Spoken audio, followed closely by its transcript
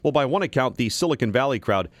Well, by one account, the Silicon Valley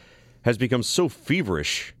crowd has become so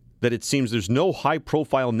feverish that it seems there's no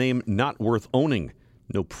high-profile name not worth owning.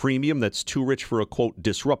 No premium that's too rich for a, quote,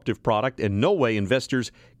 disruptive product, and no way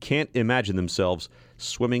investors can't imagine themselves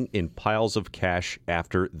swimming in piles of cash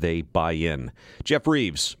after they buy in. Jeff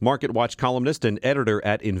Reeves, MarketWatch columnist and editor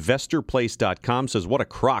at InvestorPlace.com, says, what a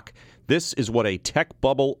crock. This is what a tech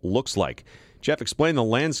bubble looks like. Jeff, explain the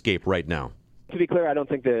landscape right now. To be clear, I don't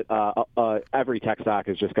think that every tech stock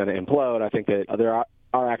is just going to implode. I think that there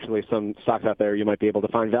are actually some stocks out there you might be able to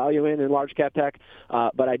find value in large cap tech.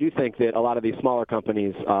 But I do think that a lot of these smaller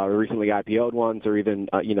companies, recently IPO'd ones, or even,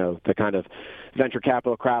 the kind of venture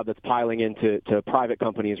capital crowd that's piling into private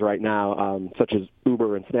companies right now, such as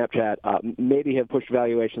Uber and Snapchat, maybe have pushed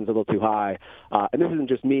valuations a little too high. And this isn't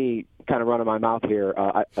just me kind of running my mouth here.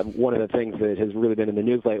 One of the things that has really been in the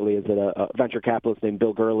news lately is that a venture capitalist named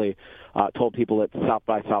Bill Gurley told people at South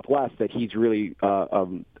by Southwest that he's really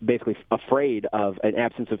basically afraid of an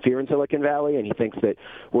absence of fear in Silicon Valley, and he thinks that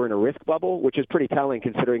we're in a risk bubble, which is pretty telling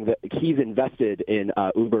considering that he's invested in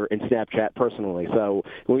Uber and Snapchat personally. So,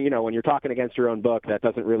 when you're talking against your own book, that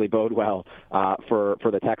doesn't really bode well for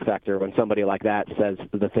the tech sector when somebody like that says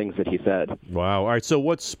the things that he said. Wow. All right. So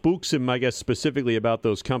what spooks him, I guess, specifically about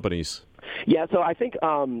those companies? Yeah, so I think,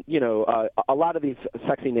 a lot of these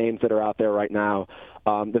sexy names that are out there right now,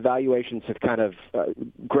 the valuations have kind of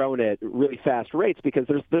grown at really fast rates because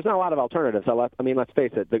there's not a lot of alternatives. Let's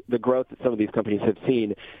face it, the growth that some of these companies have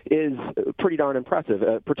seen is pretty darn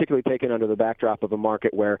impressive, particularly taken under the backdrop of a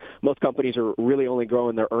market where most companies are really only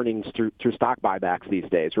growing their earnings through stock buybacks these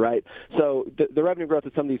days, right? So the revenue growth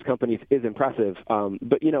of some of these companies is impressive.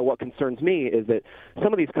 But, what concerns me is that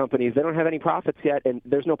some of these companies, they don't have any profits yet, and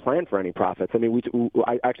there's no plan for any profits.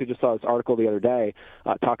 I actually just saw this article the other day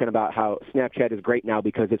talking about how Snapchat is great now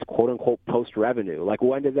because it's quote-unquote post-revenue. Like,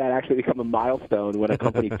 when does that actually become a milestone when a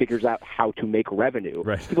company figures out how to make revenue?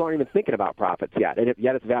 Right. People aren't even thinking about profits yet, and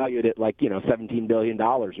yet it's valued at $17 billion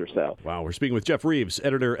or so. Wow. We're speaking with Jeff Reeves,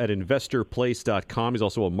 editor at InvestorPlace.com. He's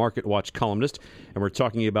also a MarketWatch columnist, and we're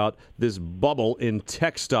talking about this bubble in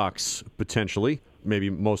tech stocks, potentially.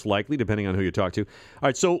 Maybe most likely, depending on who you talk to. All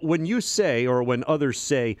right, so when you say, or when others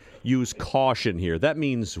say, use caution here, that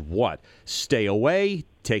means what? Stay away,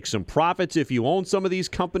 take some profits if you own some of these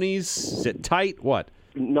companies, sit tight, what?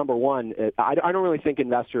 Number one, I don't really think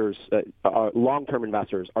investors, long-term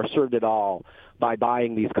investors, are served at all by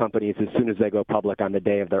buying these companies as soon as they go public on the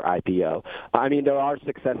day of their IPO. There are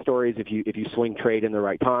success stories if you swing trade in the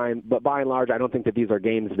right time, but by and large, I don't think that these are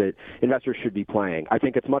games that investors should be playing. I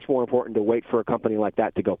think it's much more important to wait for a company like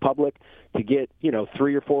that to go public, to get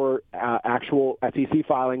 3 or 4 actual SEC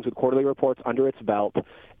filings with quarterly reports under its belt,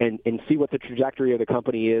 and see what the trajectory of the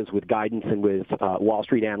company is with guidance and with Wall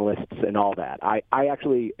Street analysts and all that. I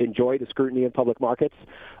actually enjoy the scrutiny of public markets.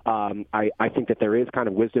 I think that there is kind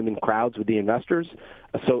of wisdom in crowds with the investors.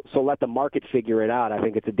 So let the market figure it out. I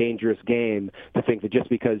think it's a dangerous game to think that just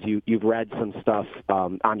because you've read some stuff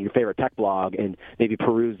on your favorite tech blog and maybe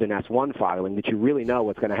perused an S1 filing that you really know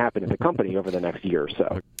what's going to happen at the company over the next year or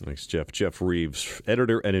so. Thanks, Jeff. Jeff Reeves,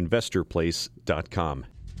 editor at InvestorPlace.com.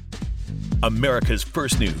 America's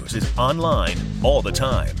First News is online all the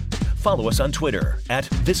time. Follow us on Twitter at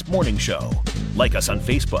This Morning Show. Like us on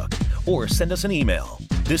Facebook or send us an email,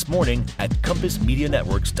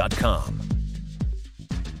 thismorning@compassmedianetworks.com.